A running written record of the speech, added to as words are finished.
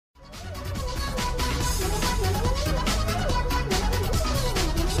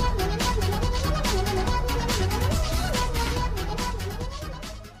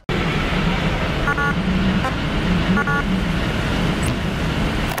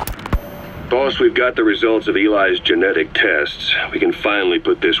Boss, we've got the results of Eli's genetic tests. We can finally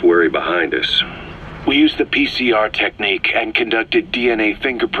put this worry behind us. We used the PCR technique and conducted DNA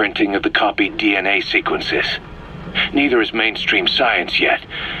fingerprinting of the copied DNA sequences. Neither is mainstream science yet,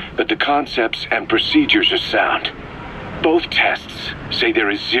 but the concepts and procedures are sound. Both tests say there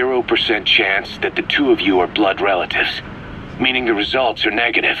is 0% chance that the two of you are blood relatives, meaning the results are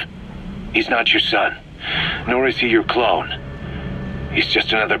negative. He's not your son, nor is he your clone. He's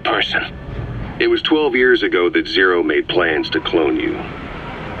just another person. It was 12 years ago that Zero made plans to clone you.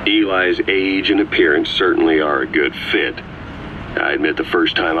 Eli's age and appearance certainly are a good fit. I admit the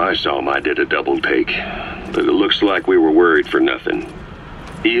first time I saw him I did a double take, but it looks like we were worried for nothing.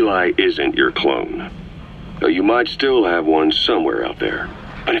 Eli isn't your clone, though you might still have one somewhere out there.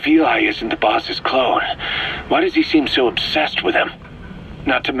 But if Eli isn't the boss's clone, why does he seem so obsessed with him?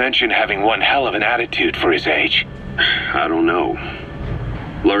 Not to mention having one hell of an attitude for his age. I don't know.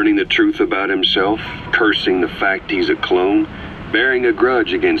 Learning the truth about himself, cursing the fact he's a clone, bearing a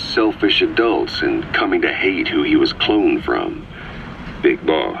grudge against selfish adults, and coming to hate who he was cloned from. Big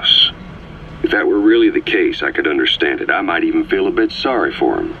boss. If that were really the case, I could understand it. I might even feel a bit sorry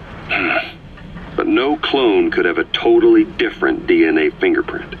for him. But no clone could have a totally different DNA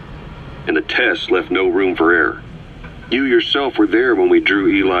fingerprint. And the tests left no room for error. You yourself were there when we drew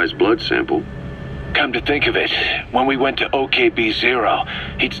Eli's blood sample. Come to think of it, when we went to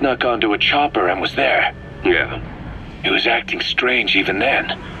OKB-0, he'd snuck onto a chopper and was there. Yeah. He was acting strange even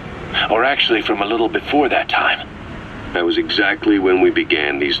then. Or actually from a little before that time. That was exactly when we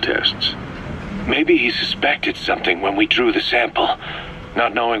began these tests. Maybe he suspected something when we drew the sample,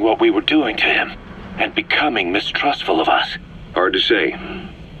 not knowing what we were doing to him, and becoming mistrustful of us. Hard to say.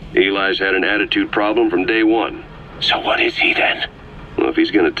 Eli's had an attitude problem from day one. So what is he then? Well, if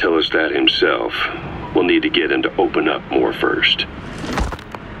he's gonna tell us that himself, we'll need to get him to open up more first.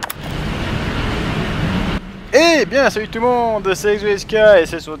 Eh bien, salut tout le monde, c'est ExVSK et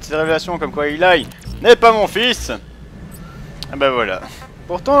c'est sur ces révélations comme quoi Eli n'est pas mon fils. Ah bah voilà.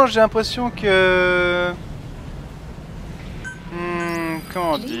 Pourtant, j'ai l'impression que...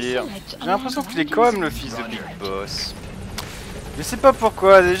 comment dire... J'ai l'impression qu'il est quand même le fils de Big Boss. Je sais pas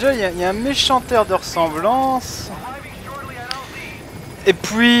pourquoi, déjà il y a un méchant air de ressemblance. Et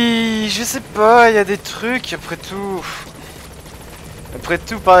puis, je sais pas, il y a des trucs, après tout... Après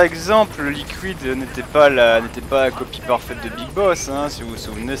tout, par exemple, le Liquid n'était pas la copie parfaite de Big Boss, hein. Si vous vous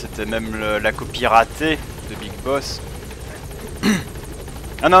souvenez, c'était même la copie ratée de Big Boss.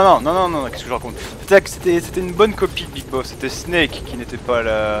 Ah non, qu'est-ce que je raconte? C'était une bonne copie de Big Boss, c'était Snake qui n'était pas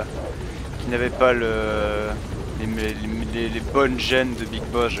la... qui n'avait pas les bonnes gènes de Big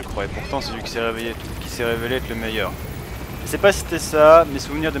Boss, je crois, et pourtant c'est lui qui s'est révélé être le meilleur. Je sais pas si c'était ça, mes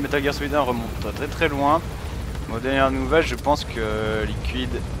souvenirs de Metal Gear Solid 1 remontent très très loin. Aux dernières nouvelles, je pense que Liquid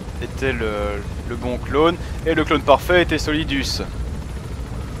était le bon clone, et le clone parfait était Solidus,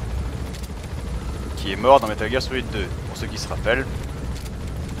 qui est mort dans Metal Gear Solid 2, pour ceux qui se rappellent.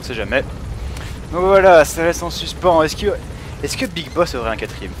 On sait jamais. Donc voilà, ça laisse en suspens. Est-ce que Big Boss aurait un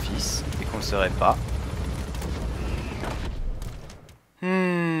quatrième fils, et qu'on ne le saurait pas?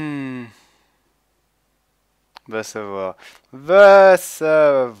 Va savoir. Va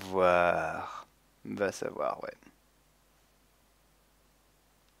savoir. Va savoir, ouais.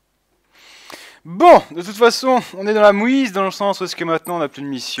 Bon, de toute façon, on est dans la mouise, dans le sens où est-ce que maintenant on a plus de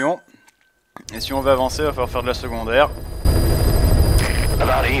mission. Et si on veut avancer, il va falloir faire de la secondaire.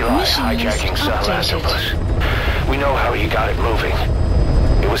 About Eli hijacking some last of us. We know how he got it moving.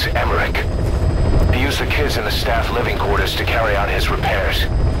 It was Emmerich. He used the kids in the staff living quarters to carry out his repairs.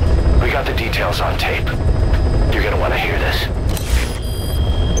 We got the details on tape. You're gonna want to hear this.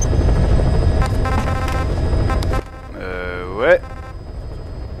 Ouais.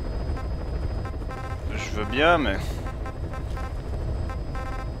 Je veux bien, mais...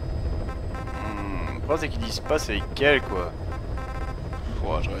 Le problème c'est qu'ils disent pas c'est lesquels, quoi.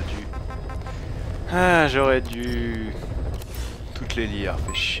 Oh, j'aurais dû... Ah, j'aurais dû... toutes les lire,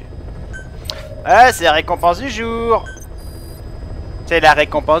 fait chier. Ah, c'est la récompense du jour. C'est la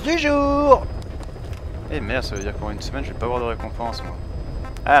récompense du jour. Eh merde, ça veut dire que pendant une semaine, je vais pas avoir de récompense, moi.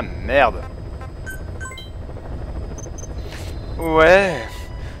 Ah, merde. Ouais,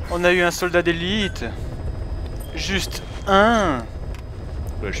 on a eu un soldat d'élite. Juste un.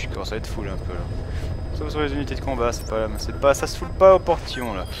 Ouais, je suis commencé à être full un peu là. Sauf sur les unités de combat, c'est pas, ça se fout pas au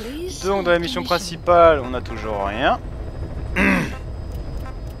portillon là. Donc dans la mission principale, on a toujours rien.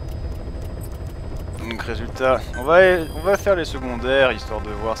 Donc résultat, on va faire les secondaires histoire de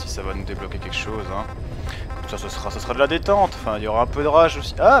voir si ça va nous débloquer quelque chose. Hein. Comme ça, ce sera de la détente. Enfin, il y aura un peu de rage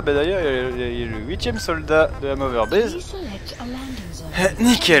aussi. Ah, bah d'ailleurs, il y a le 8ème soldat de la Mover Base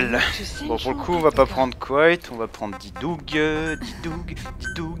Nickel. Bon, pour le coup, on va pas prendre Quiet, on va prendre Didoug, Didoug,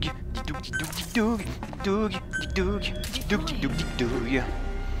 Didoug, Didoug, Didoug, Didoug, Didoug, Didoug, Didoug, Didoug.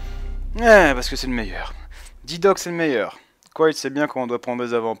 Ouais, parce que c'est le meilleur. Didoug, c'est le meilleur. Quiet, c'est bien quand on doit prendre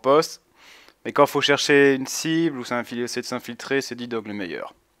des avant-postes, mais quand faut chercher une cible ou essayer de s'infiltrer, c'est Didoug le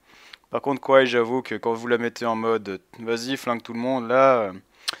meilleur. Par contre, Quiet, j'avoue que quand vous la mettez en mode vas-y, flingue tout le monde, là,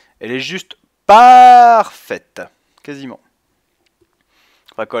 elle est juste parfaite. Quasiment.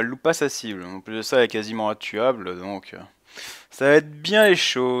 Enfin, quand elle loupe pas sa cible. En plus de ça, elle est quasiment intuable, donc ça va être bien les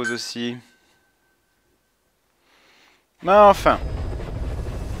choses aussi. Mais enfin.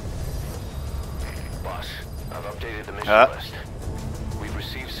 Ah.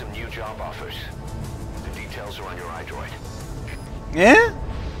 Hein?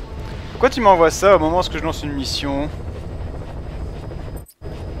 Pourquoi tu m'envoies ça au moment où je lance une mission?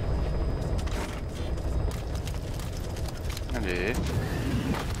 Allez.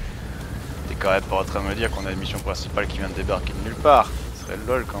 T'es quand même pas en train de me dire qu'on a une mission principale qui vient de débarquer de nulle part. Ce serait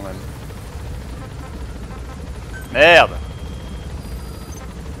lol quand même. Merde!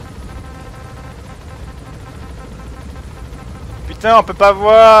 Putain, on peut pas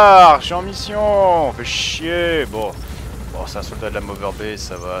voir! Je suis en mission! On fait chier! Bon, c'est un soldat de la Mover Base,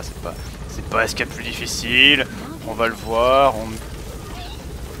 ça va, c'est pas ce qu'il y a de plus difficile. On va le voir,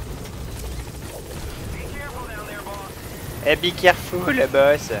 Eh, be careful, le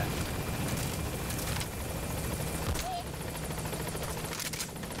boss!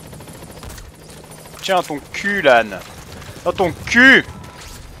 Tiens, ton cul, l'âne! Dans ton cul!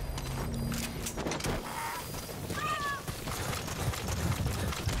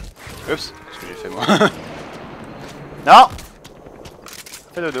 Oups, ce que j'ai fait moi. Non!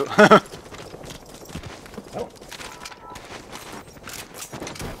 Fais dodo.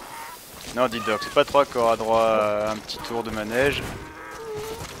 Non, dis donc, c'est pas trop qu'on aura droit à un petit tour de manège.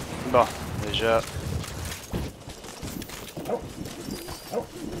 Bon, déjà.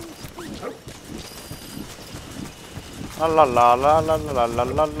 La la la la la la la la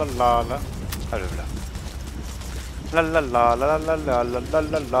la la la. Ah, le voilà. La la la la la la la la la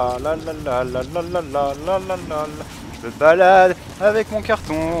la la la la la la la la la la la. Je me balade avec mon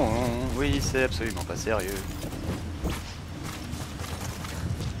carton. Oui, c'est absolument pas sérieux.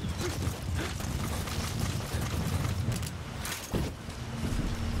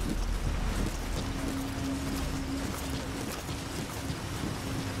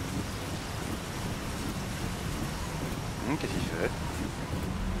 Qu'est-ce qu'il fait?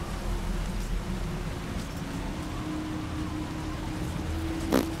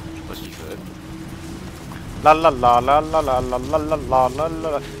 Je sais pas ce qu'il fait. La la la la la la la la la la la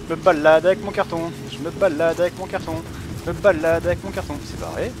la. Je me balade avec mon carton. Je me balade avec mon carton. Je me balade avec mon carton. C'est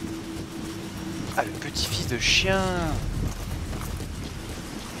barré. Ah, le petit fils de chien.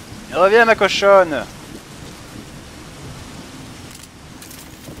 Reviens, ma cochonne.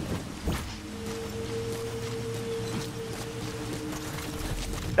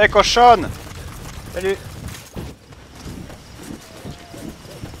 Eh, cochonne. Salut.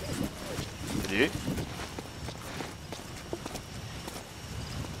 Salut.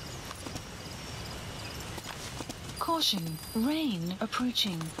 Caution, rain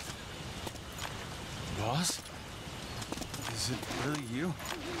approaching. Boss? Is it really you?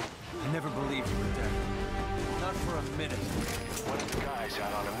 I never believed you were dead. Not for a minute. One of the guys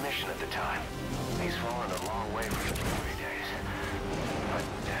out on a mission at the time. He's fallen a long way from the glory days. But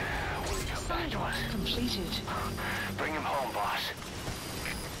will he come back to us? Completed. Bring him home, boss.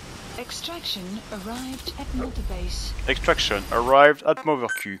 Extraction arrived at Mother Base. Extraction arrived at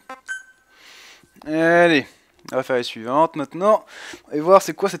Moverq. Allez, on va faire les suivantes maintenant. Et voir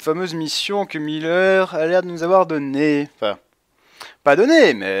c'est quoi cette fameuse mission que Miller a l'air de nous avoir donnée. Enfin, pas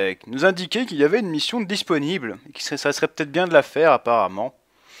donnée, mais nous indiquer qu'il y avait une mission disponible. Et que ça serait peut-être bien de la faire apparemment.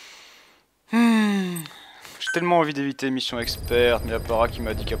 J'ai tellement envie d'éviter les missions expertes, mais il y a Para qui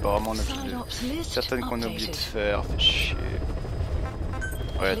m'a dit qu'apparemment on a certaines qu'on a oublié de faire. Fait chier.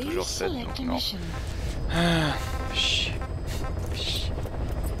 Ouais, toujours 7, donc non. Ah, fais chier. Fais chier.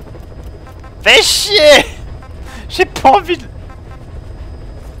 Fais chier. J'ai pas envie de...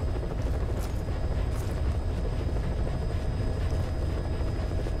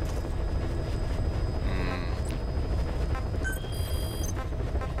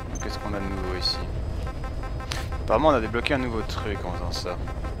 Qu'est-ce qu'on a de nouveau ici? Apparemment on a débloqué un nouveau truc en faisant ça.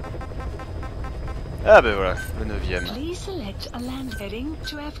 Ah ben voilà, le 9ème.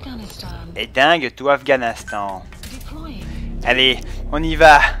 Et dingue, tout Afghanistan. Allez, on y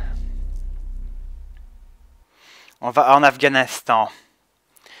va. On va en Afghanistan.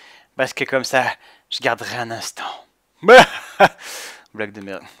 Parce que comme ça, je garderai un instant. Blague de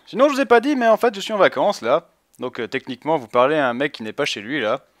merde. Sinon, je vous ai pas dit, mais en fait, je suis en vacances, là. Donc, techniquement, vous parlez à un mec qui n'est pas chez lui,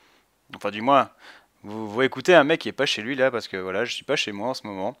 là. Enfin, du moins, vous écoutez un mec qui est pas chez lui, là, parce que, voilà, je suis pas chez moi en ce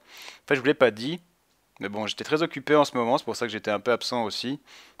moment. En fait, je vous l'ai pas dit. Mais bon, j'étais très occupé en ce moment, c'est pour ça que j'étais un peu absent aussi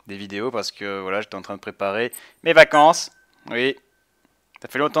des vidéos, parce que, voilà, j'étais en train de préparer mes vacances. Oui. Ça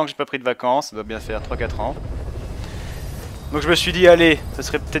fait longtemps que j'ai pas pris de vacances, ça doit bien faire 3-4 ans. Donc, je me suis dit, allez, ça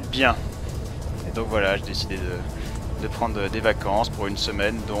serait peut-être bien. Et donc, voilà, j'ai décidé de prendre des vacances pour une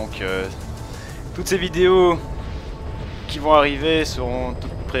semaine. Donc toutes ces vidéos qui vont arriver seront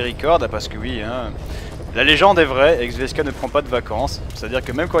toutes pré-record, parce que oui, hein, la légende est vraie, ExVSK ne prend pas de vacances. C'est-à-dire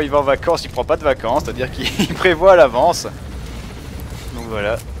que même quand il va en vacances, il prend pas de vacances, c'est-à-dire qu'il prévoit à l'avance. Donc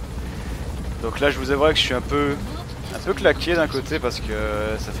voilà. Donc là, je vous avouerai que je suis un peu claqué d'un côté, parce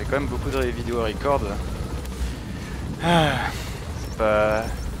que ça fait quand même beaucoup de vidéos à record.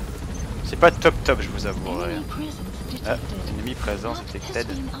 C'est pas top, je vous avouerai. Ah, ennemi présent, c'était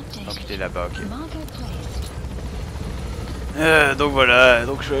Ted. Donc il est là-bas, ok. Donc voilà,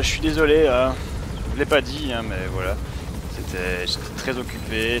 donc je suis désolé, hein. Je vous l'ai pas dit, hein, mais voilà. J'étais très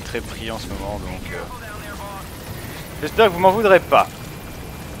occupé, très pris en ce moment, donc... J'espère que vous m'en voudrez pas.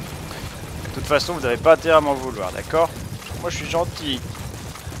 De toute façon, vous n'avez pas intérêt à m'en vouloir, d'accord? Moi je suis gentil.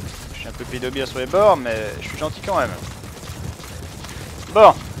 Je suis un peu pédobire sur les bords, mais je suis gentil quand même.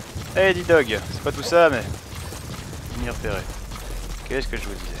 Bon, hey D-Dog, c'est pas tout ça, mais... m'y repérer. Qu'est-ce que je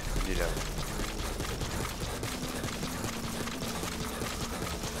vous disais? Il est là.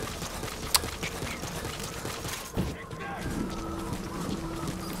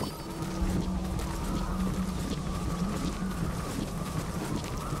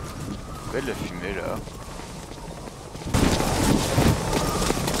 Pourquoi il y a de la fumée là?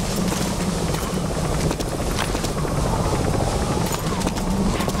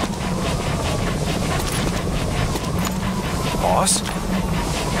 Boss?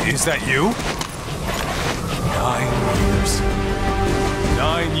 Is that you? 9 years.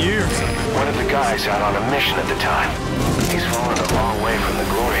 9 years. One of the guys out on a mission at the time. He's fallen a long way from the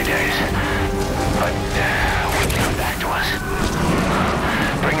glory days. But we come back to us.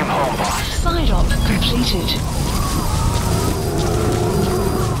 Bring him home, boss. Side op completed.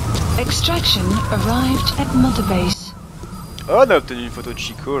 Extraction arrived at Mother Base. Oh, on a obtenu une photo de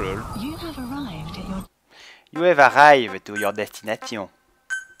Chico, lol. You have arrived at your... You have arrived to your destination.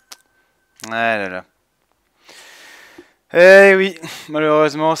 Ah là là. Eh oui,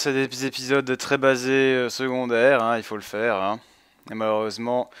 malheureusement, c'est des épisodes très basés secondaires, hein, il faut le faire. Hein. Et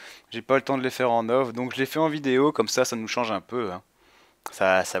malheureusement, j'ai pas le temps de les faire en off, donc je les fais en vidéo, comme ça nous change un peu. Hein.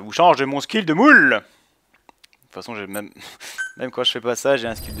 Ça vous change de mon skill de moule. De toute façon, même quand je fais pas ça, j'ai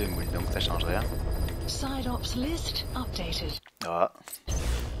un skill de moule, donc ça change rien. Side ops list updated. Ah.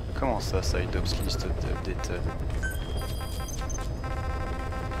 Comment ça, Side Ops list updated?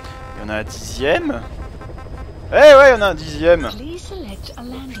 Il y en a un 10e? Eh ouais, il y en a un 10e!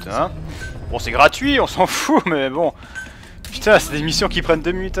 Putain. Bon, c'est gratuit, on s'en fout, mais bon. Putain, c'est des missions qui prennent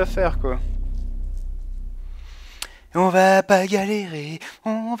 2 minutes à faire, quoi. On va pas galérer,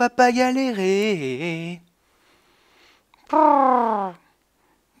 on va pas galérer. En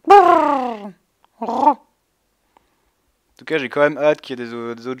tout cas, j'ai quand même hâte qu'il y ait des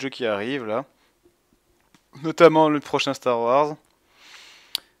autres jeux qui arrivent, là. Notamment le prochain Star Wars.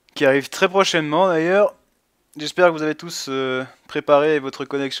 Qui arrive très prochainement, d'ailleurs. J'espère que vous avez tous préparé votre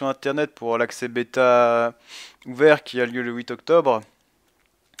connexion internet pour l'accès bêta ouvert qui a lieu le 8 octobre.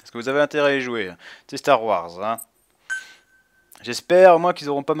 Parce que vous avez intérêt à y jouer. C'est Star Wars, hein. J'espère au moins qu'ils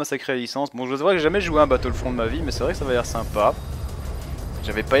n'auront pas massacré la licence. Bon, je vous avoue que j'ai jamais joué à un Battlefront de ma vie, mais c'est vrai que ça va l'air sympa.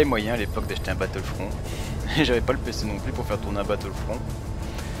 J'avais pas les moyens à l'époque d'acheter un Battlefront. Et j'avais pas le PC non plus pour faire tourner un Battlefront.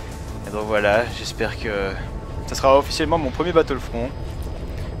 Et donc voilà, j'espère que ça sera officiellement mon premier Battlefront.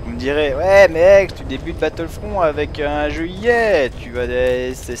 Vous me direz, ouais mec, tu débutes Battlefront avec un jeu EA,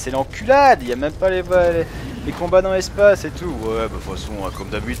 c'est l'enculade, il n'y a même pas les combats dans l'espace et tout. Ouais, bah de toute façon, comme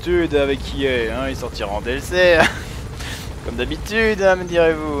d'habitude avec EA, hein, ils sortiront en DLC. Comme d'habitude, hein, me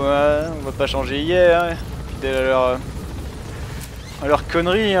direz-vous, hein, on va pas changer EA, hein, fidèle à leur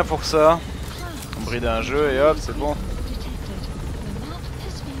connerie hein, pour ça. On bride un jeu et hop, c'est bon.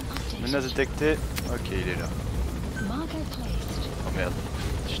 Menace détectée, ok, il est là. Oh merde.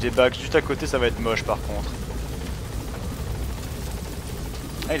 Si je débague juste à côté, ça va être moche par contre.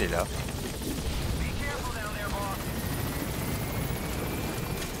 Ah, il est là.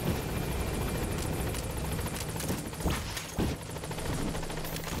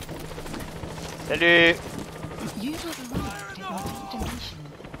 Salut.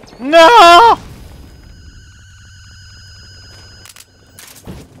 Non.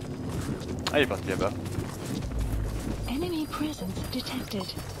 Ah, il est parti là-bas. Enemy presence detected.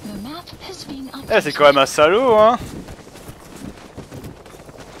 The map has been Eh, c'est updated. quand même un salaud, hein.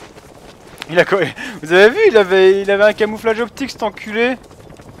 Il a quoi? Vous avez vu, il avait un camouflage optique, cet enculé.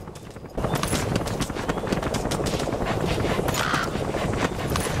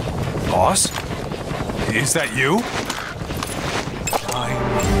 Boss? Is that you?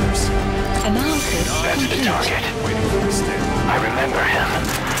 Analysis That's the complete. target. Waiting for the stand. I remember him.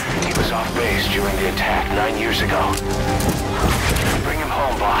 He was off base during the attack 9 years ago. Bring him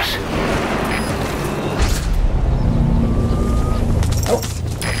home, boss.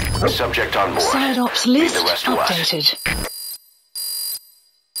 Subject on board. Side ops Leave list the rest to us. updated.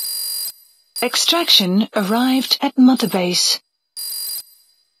 Extraction arrived at Mother Base.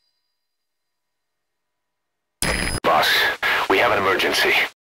 Boss, we have an emergency.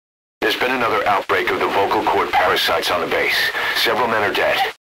 There's been another outbreak of the vocal cord parasites on the base. Several men are dead.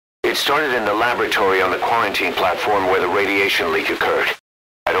 It started in the laboratory on the quarantine platform where the radiation leak occurred.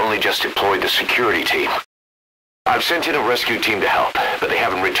 I'd only just deployed the security team. I've sent in a rescue team to help, but they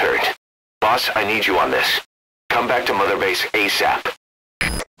haven't returned. Boss, I need you on this. Come back to Mother Base ASAP.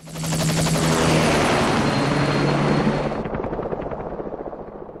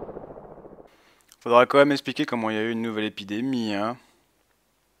 Faudra quand même expliquer comment il y a eu une nouvelle épidémie, hein.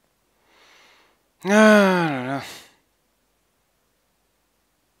 Ah là là.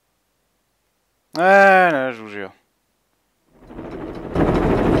 Ah là, je vous jure.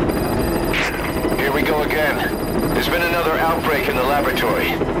 Here we go again. There's been another outbreak in the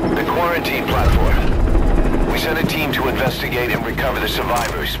laboratory. The quarantine platform. We sent a team to investigate and recover the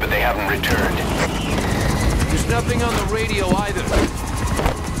survivors, but they haven't returned. There's nothing on the radio either.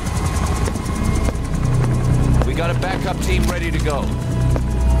 We got a backup team ready to go.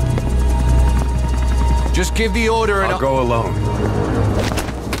 Just give the order and I'll go alone.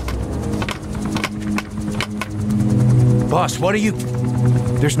 Boss, what are you...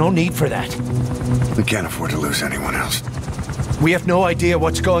 There's no need for that. We can't afford to lose anyone else. We have no idea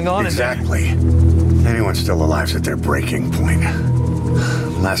what's going on Exactly. Anyone still alive's at their breaking point.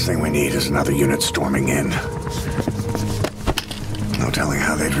 Last thing we need is another unit storming in. No telling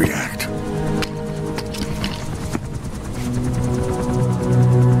how they'd react.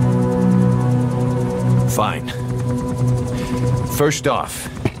 Fine. First off,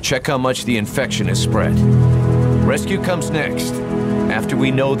 check how much the infection has spread. Rescue comes next, after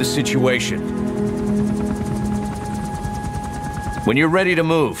we know the situation. When you're ready to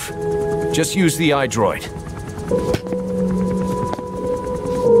move, just use the iDroid.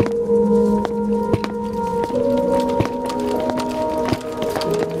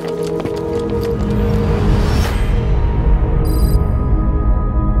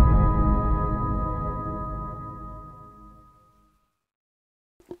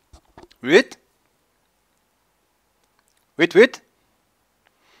 Huit.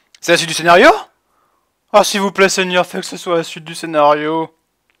 C'est la suite du scénario? Ah, s'il vous plaît, Seigneur, fais que ce soit la suite du scénario.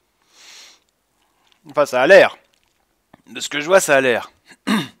 Enfin, ça a l'air. De ce que je vois, ça a l'air.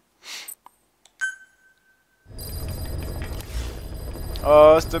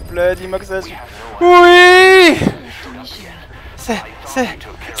 Oh, s'il te plaît, dis-moi que c'est la suite. Oui!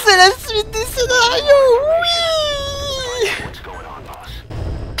 C'est la suite du scénario! Oui!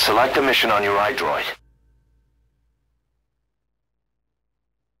 Select the mission on your iDroid.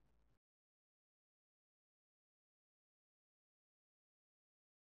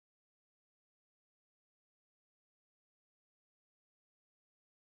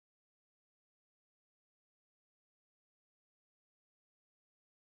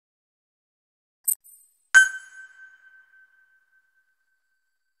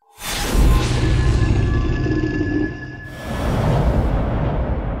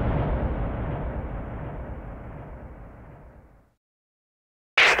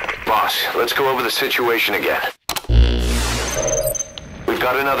 Boss, let's go over the situation again. We've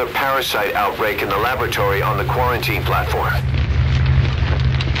got another parasite outbreak in the laboratory on the quarantine platform.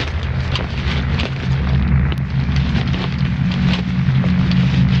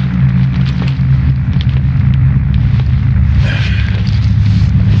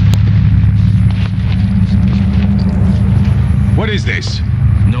 What is this?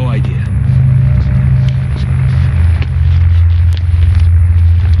 No idea.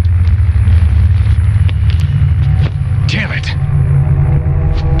 Damn it!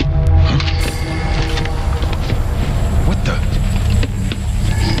 Huh? What the?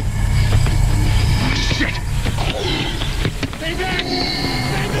 Shit! Stay back!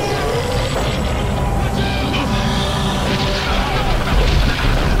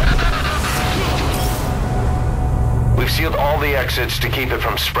 We've sealed all the exits to keep it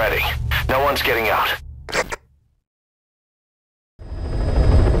from spreading. No one's getting out.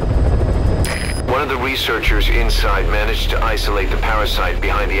 One of the researchers inside managed to isolate the parasite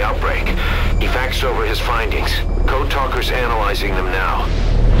behind the outbreak. He faxed over his findings. Code Talker's analyzing them now.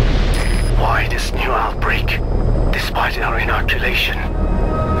 Why this new outbreak, despite our inoculation?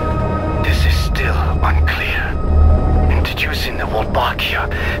 This is still unclear. Introducing the Wolbachia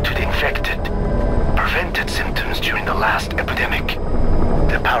to the infected prevented symptoms during the last epidemic.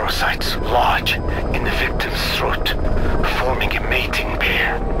 The parasites lodge in the victim's throat, forming a mating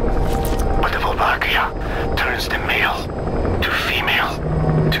pair. But the Wolbachia turns the male to female.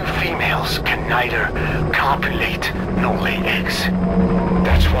 Two females can neither copulate nor lay eggs.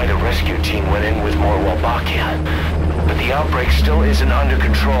 That's why the rescue team went in with more Wolbachia. But the outbreak still isn't under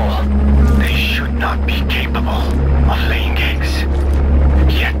control. They should not be capable of laying eggs.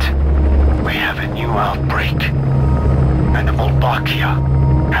 Yet, we have a new outbreak. And the Wolbachia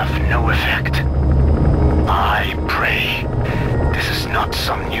have no effect. I pray this is not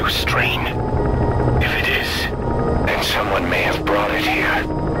some new strain. If it is, then someone may have brought it here.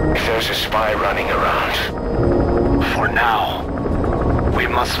 If there's a spy running around. For now, we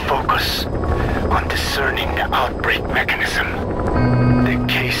must focus on discerning the outbreak mechanism. The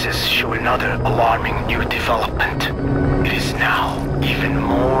cases show another alarming new development. It is now even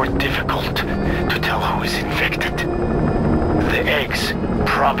more difficult to tell who is infected. The eggs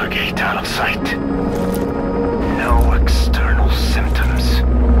propagate out of sight. No external symptoms.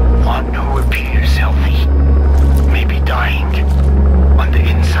 One who appears healthy may be dying on the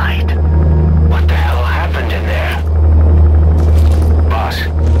inside. What the hell happened in there? Boss,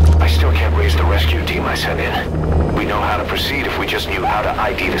 I still can't raise the rescue team I sent in. We know how to proceed if we just knew how to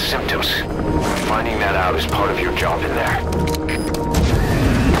ID the symptoms. Finding that out is part of your job in there.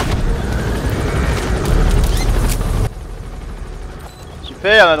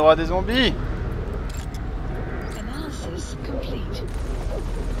 Super, on a droit à des zombies. Analysis complete.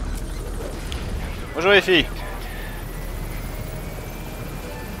 Bonjour les filles.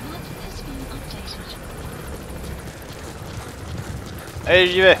 Map has been updated. Allez,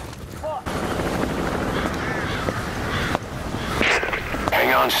 j'y vais.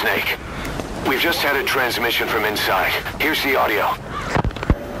 Hang on, Snake. We've just had a transmission from inside. Here's the audio.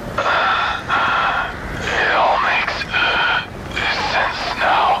 It all makes sense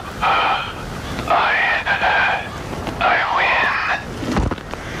now. I win.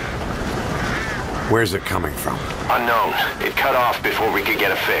 Where's it coming from? Unknown. It cut off before we could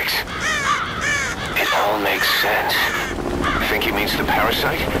get a fix. It all makes sense. Think he means the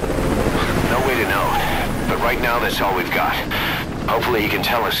parasite? No way to know. But right now, that's all we've got. Hopefully he can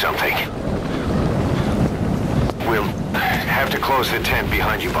tell us something. We'll have to close the tent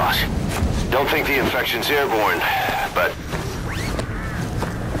behind you, boss. Don't think the infection's airborne, but...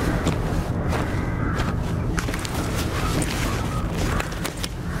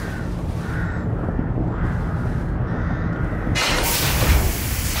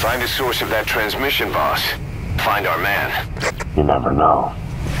 Find the source of that transmission, boss. Find our man. You never know.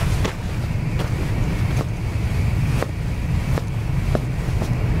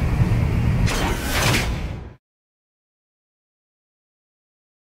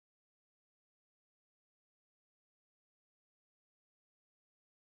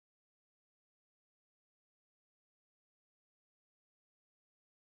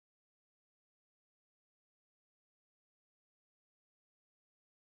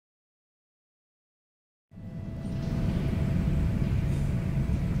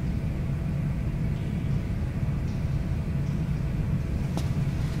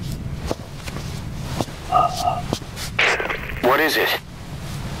 What is it?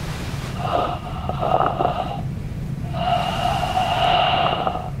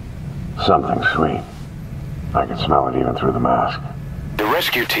 Something sweet. I can smell it even through the mask. The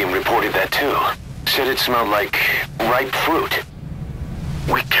rescue team reported that too. Said it smelled like ripe fruit.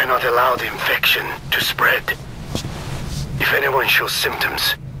 We cannot allow the infection to spread. If anyone shows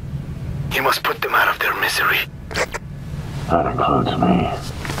symptoms, you must put them out of their misery. That includes me.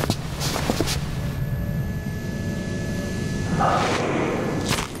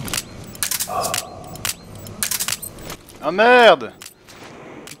 Ah merde!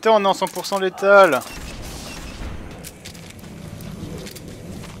 Putain, on est en 100% létal!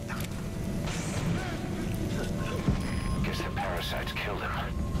 Guess the parasites killed him.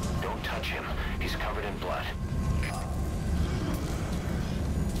 Don't touch him. He's covered in blood.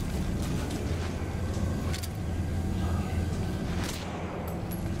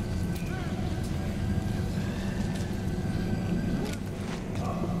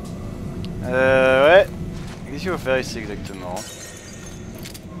 Ouais. Qu'est-ce qu'il faut faire ici exactement?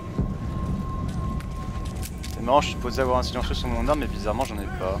 C'est marrant, je suis supposé avoir un silencieux sur mon arme, mais bizarrement j'en ai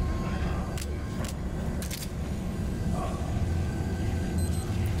pas.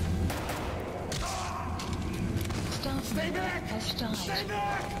 has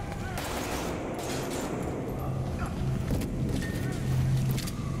died.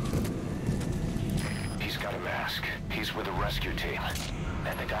 He's got a mask. He's with a rescue team.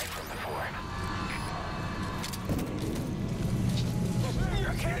 And the guy from before.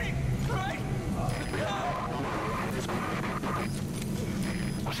 You're kidding, right?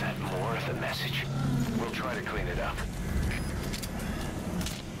 Was that more of the message? We'll try to clean it up.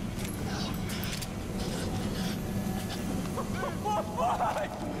 Why?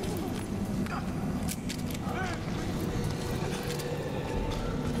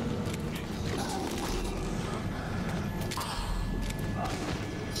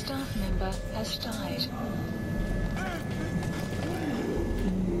 Staff member has died.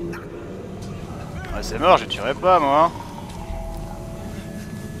 Ah, c'est mort, je tuerai pas moi.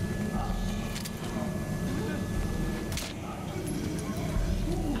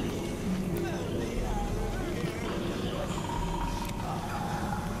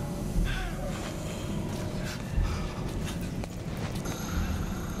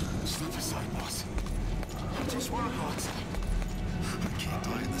 Step aside, boss. Just robots. I can't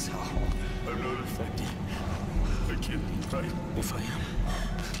die in this hell. I'm not infected. I can't be right if I am.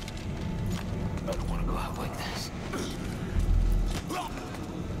 I don't want to go out like this.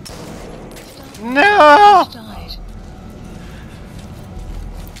 Non! Died.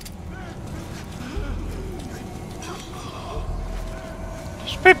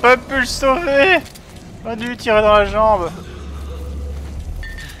 Je peux pas pu le sauver! Pas dû lui tirer dans la jambe.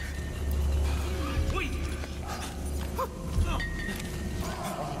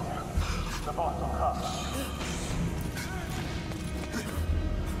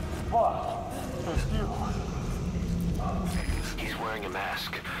 He's wearing a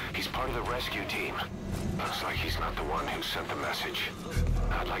mask. He's part of the rescue team. Looks like he's not the one who sent the message.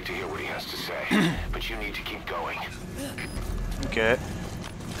 I'd like to hear what he has to say, but you need to keep going. Ok.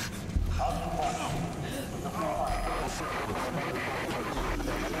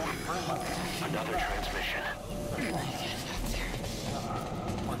 Another transmission.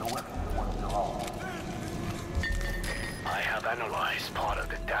 I have analyzed part of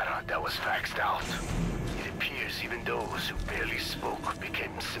the data that was faxed out. It appears even those who barely spoke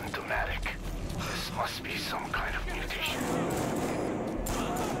became symptomatic. This must be some kind of mutation.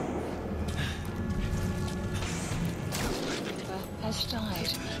 Has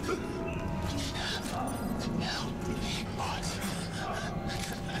died.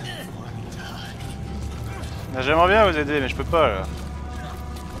 J'aimerais bien vous aider, mais je peux pas là.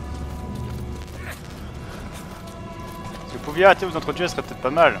 Si vous pouviez arrêter de vous introduire, ce serait peut-être pas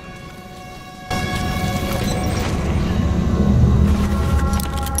mal.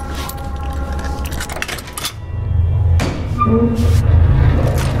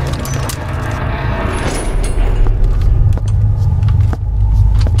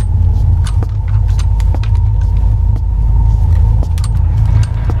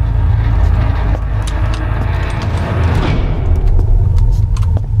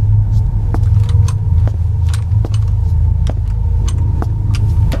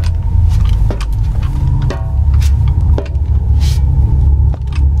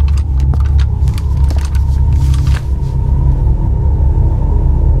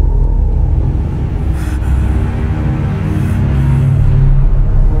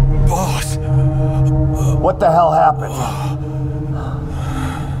 What the hell happened?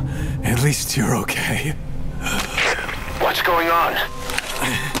 At least you're okay. What's going on?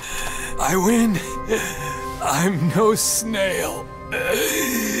 I win. I'm no snail.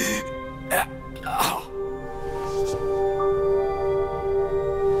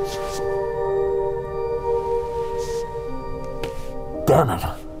 Damn it.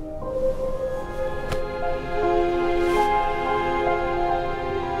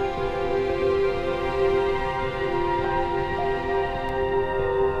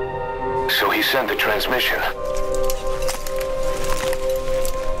 So he sent the transmission.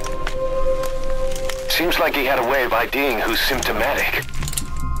 Seems like he had a way of IDing who's symptomatic.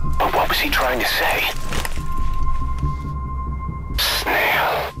 But what was he trying to say?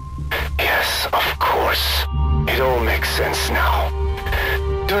 Snail. Yes, of course. It all makes sense now.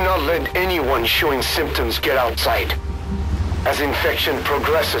 Do not let anyone showing symptoms get outside. As infection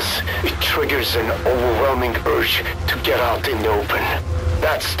progresses, it triggers an overwhelming urge to get out in the open.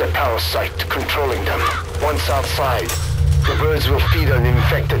 That's the parasite controlling them. Once outside, the birds will feed on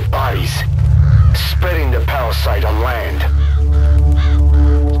infected bodies, spreading the parasite on land.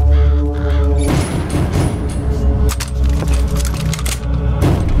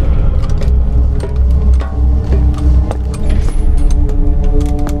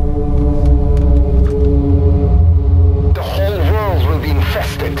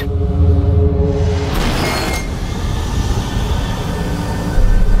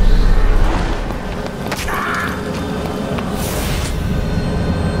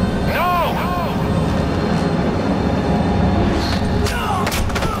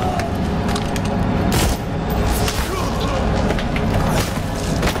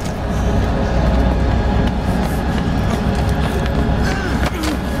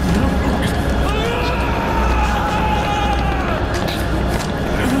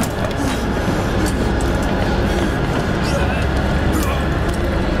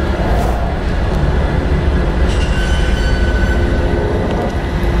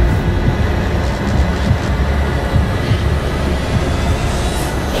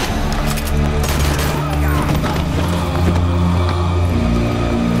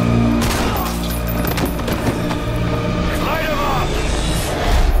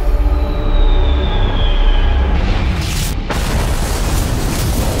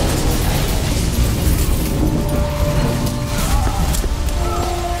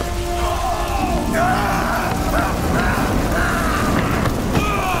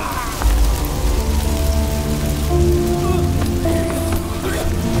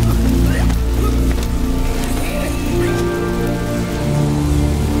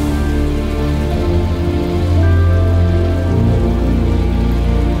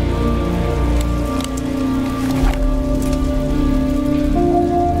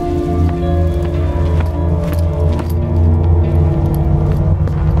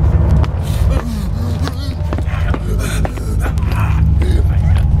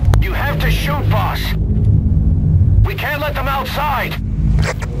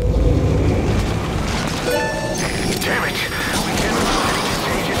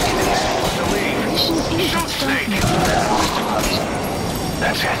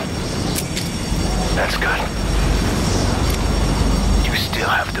 That's it. That's good. You still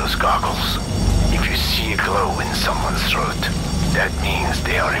have those goggles. If you see a glow in someone's throat, that means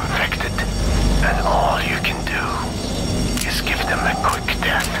they are infected. And all you can do is give them a quick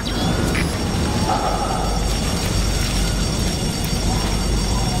death.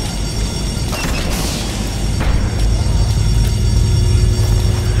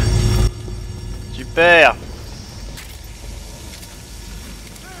 Super.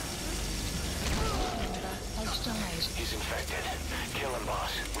 He's infected. Kill him,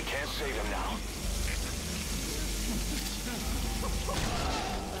 boss. We can't save him now.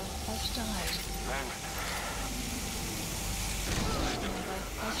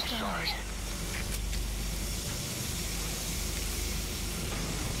 Sorry.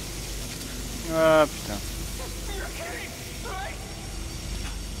 Ah putain.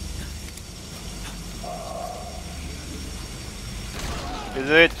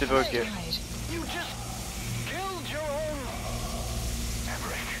 Désolé, t'étais pas ok. You just killed your own...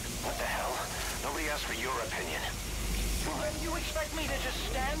 Everett, what the hell? Nobody asked for your opinion. You expect me to just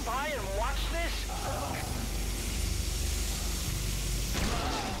stand by and watch this?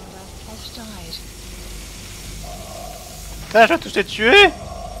 Putain, je dois tous les tuer?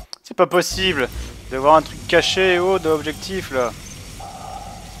 C'est pas possible. Il doit y avoir un truc caché et haut de l'objectif là.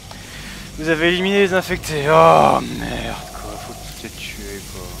 Vous avez éliminé les infectés. Oh merde quoi, faut tous les tuer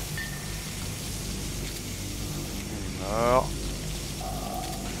quoi. Il est mort.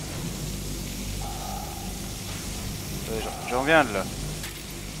 J'en viens de là.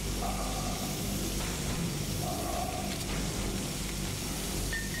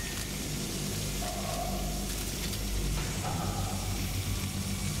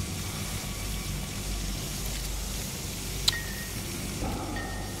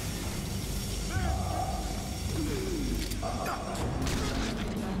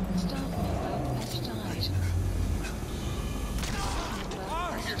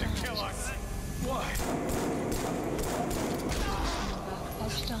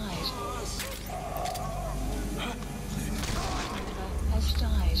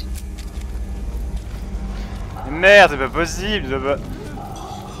 Merde, c'est pas possible, ça va...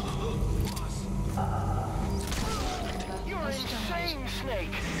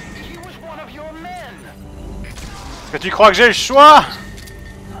 Est-ce que tu crois que j'ai le choix?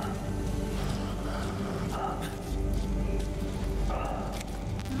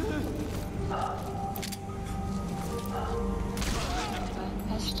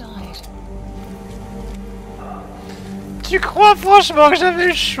 Tu crois franchement que j'avais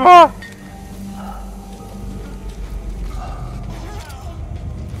le choix?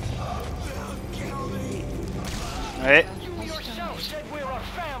 Ouais.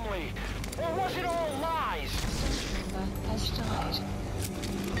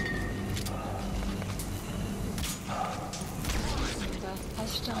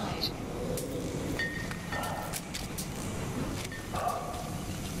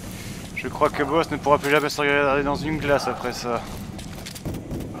 Je crois que Boss ne pourra plus jamais se regarder dans une glace après ça.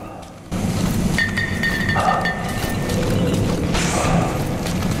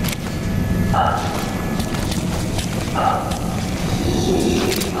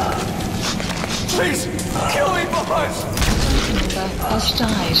 Please, kill me, boss! Has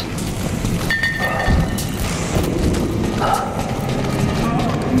died.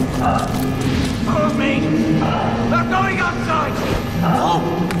 Move me! They're going outside! No,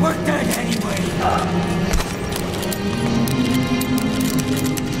 we're dead anyway!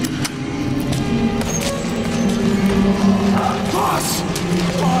 Boss!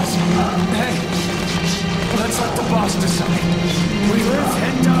 Boss! Hey! Let's let the boss decide. We live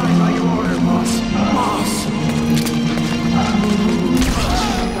and die by your order, boss. Boss!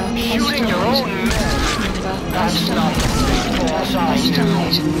 Shooting your own men! That's not the big boss I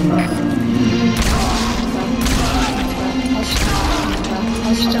knew.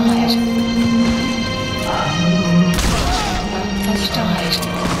 Has died. Has died.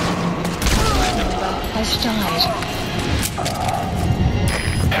 Has died.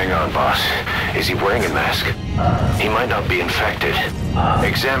 Hang on, boss. Is he wearing a mask? He might not be infected.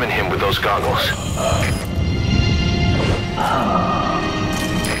 Examine him with those goggles.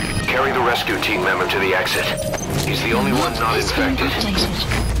 Carry the rescue team member to the exit. He's the only one not infected.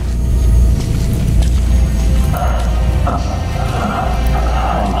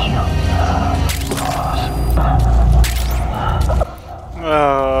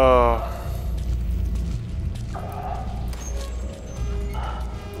 Oh.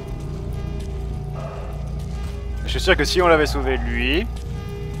 Je suis sûr que si on l'avait sauvé lui,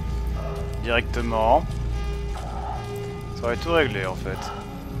 directement, ça aurait tout réglé en fait.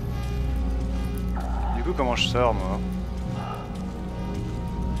 Du coup, comment je sors, moi?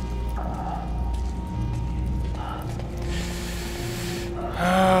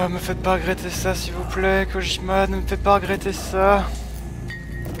 Ah, me faites pas regretter ça, s'il vous plaît, Kojima, ne me faites pas regretter ça.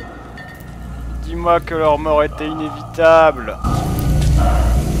 Dis-moi que leur mort était inévitable.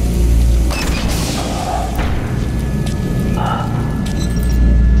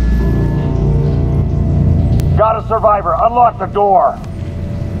 Got a survivor. Unlock the door.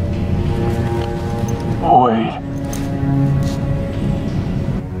 Wait.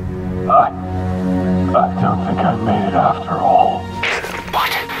 I don't think I made it after all.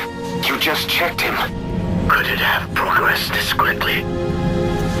 What? You just checked him. Could it have progressed this quickly?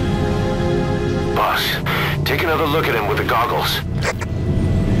 Boss, take another look at him with the goggles.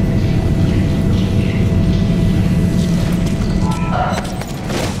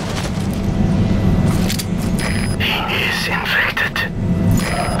 He is infected.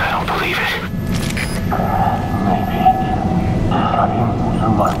 I don't believe it. Maybe. Got in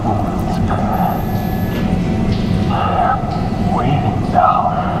through my wounds. They're waiting now.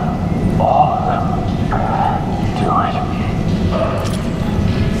 All of them. Do it.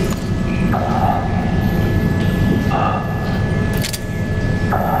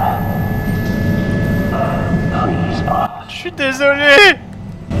 Please, boss. Je suis désolé.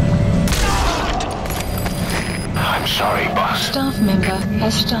 I'm sorry, boss. Staff member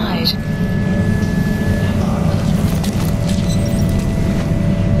has died.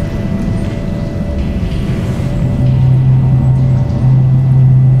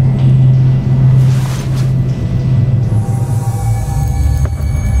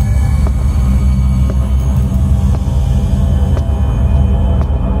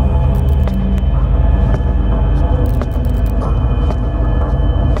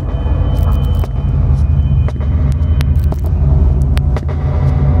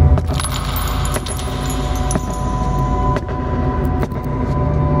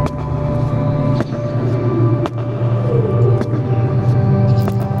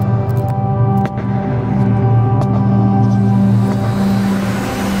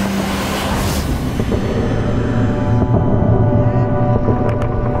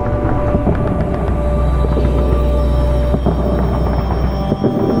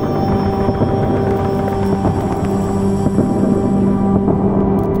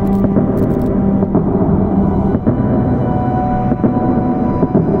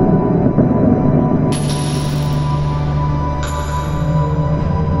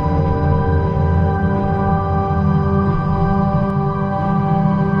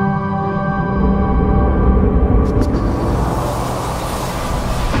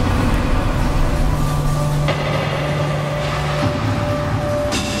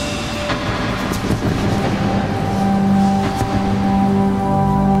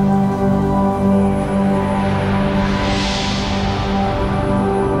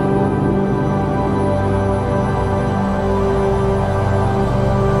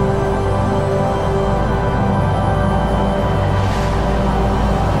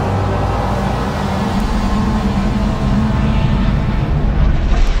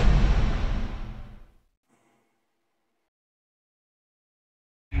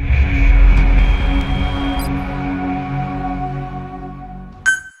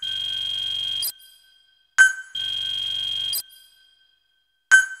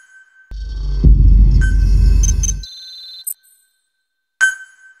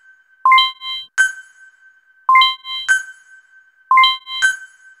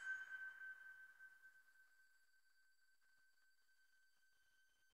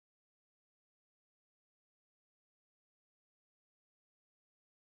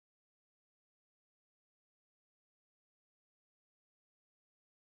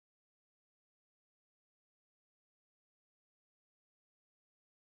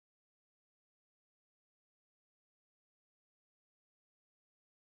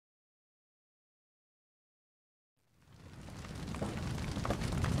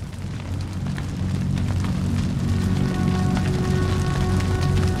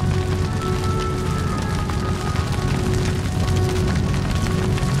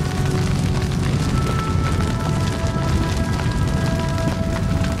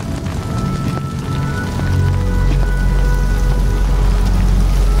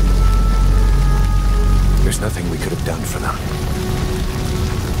 Nothing we could have done for them.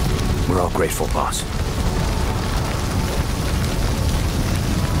 We're all grateful, boss.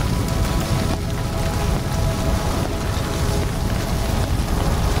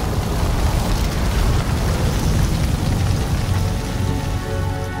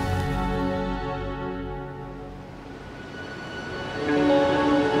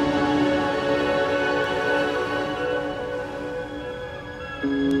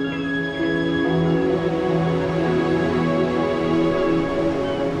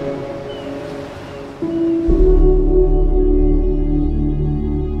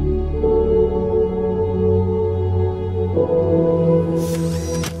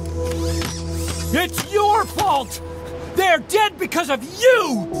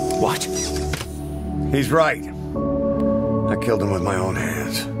 What? He's right. I killed him with my own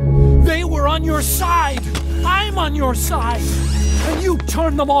hands. They were on your side! I'm on your side! And you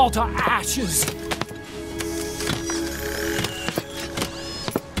turned them all to ashes!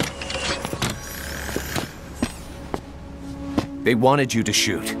 They wanted you to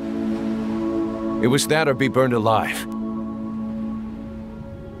shoot. It was that or be burned alive.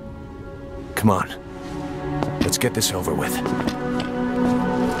 Come on. Let's get this over with.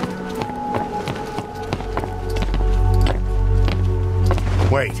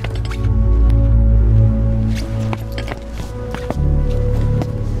 Wait.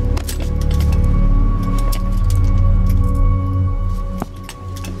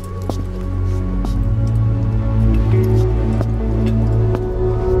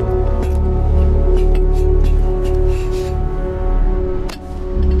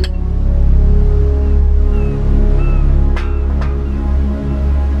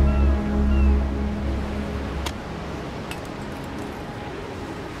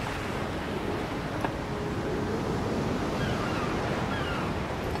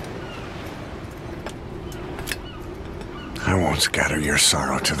 I won't scatter your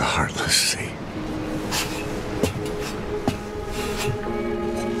sorrow to the heartless sea.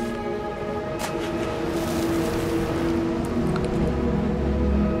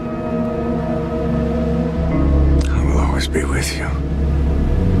 I will always be with you.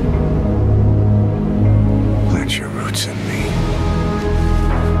 Plant your roots in me.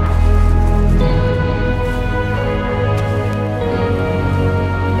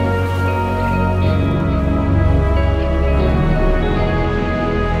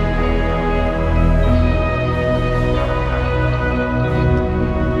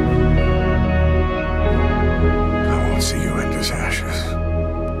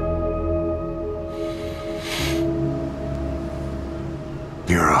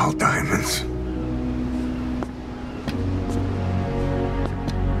 You're all diamonds.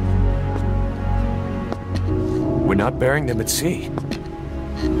 We're not burying them at sea.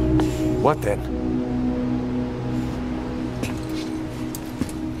 What then?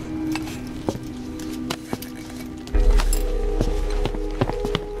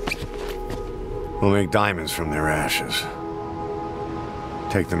 We'll make diamonds from their ashes.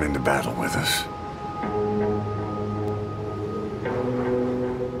 Take them into battle with us.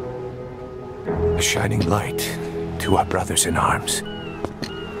 A shining light to our brothers in arms,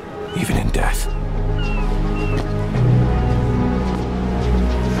 even in death.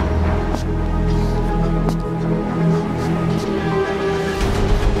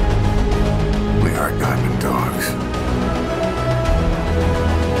 We are diamond dogs.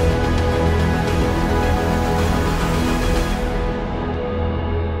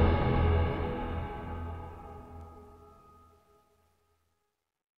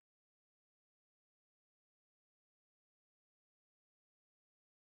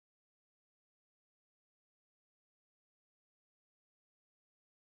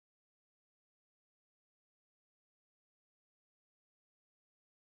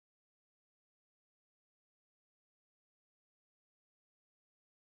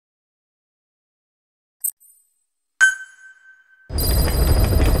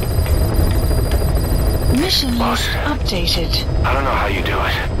 Mission list updated. I don't know how you do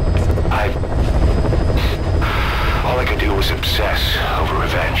it. All I could do was obsess over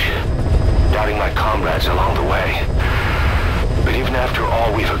revenge, doubting my comrades along the way. But even after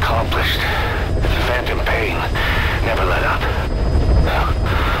all we've accomplished, the phantom pain never let up.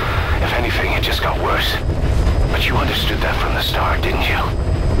 If anything, it just got worse. But you understood that from the start, didn't you?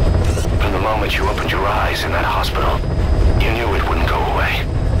 From the moment you opened your eyes in that hospital, you knew it wouldn't go away.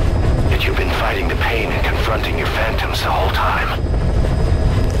 Yet you've been fighting the pain and confronting your phantoms the whole time.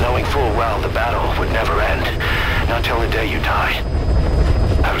 Knowing full well the battle would never end, not till the day you die.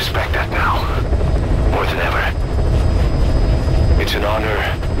 I respect that now, more than ever. It's an honor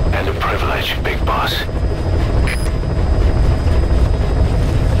and a privilege, Big Boss.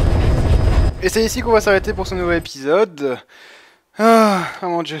 Et c'est ici qu'on va s'arrêter pour ce nouvel épisode. Ah, oh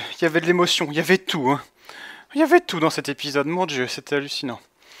mon dieu, il y avait de l'émotion, il y avait tout. Hein. Il y avait tout dans cet épisode, mon dieu, c'était hallucinant.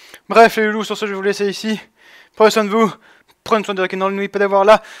 Bref, les loulous, sur ce, je vais vous laisser ici. Prenez soin de vous. Prenez soin de Rick, n'oubliez pas d'avoir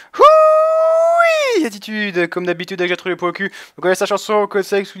la Ouiiii attitude. Comme d'habitude, avec j'ai trouvé le poids au cul. Vous connaissez la chanson, code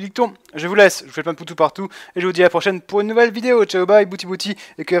ça sous dicton. Je vous laisse, je vous fais plein de poutou partout. Et je vous dis à la prochaine pour une nouvelle vidéo. Ciao, bye, bouti bouti.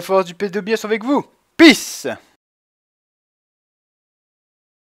 Et que la force du P2B soit avec vous. Peace.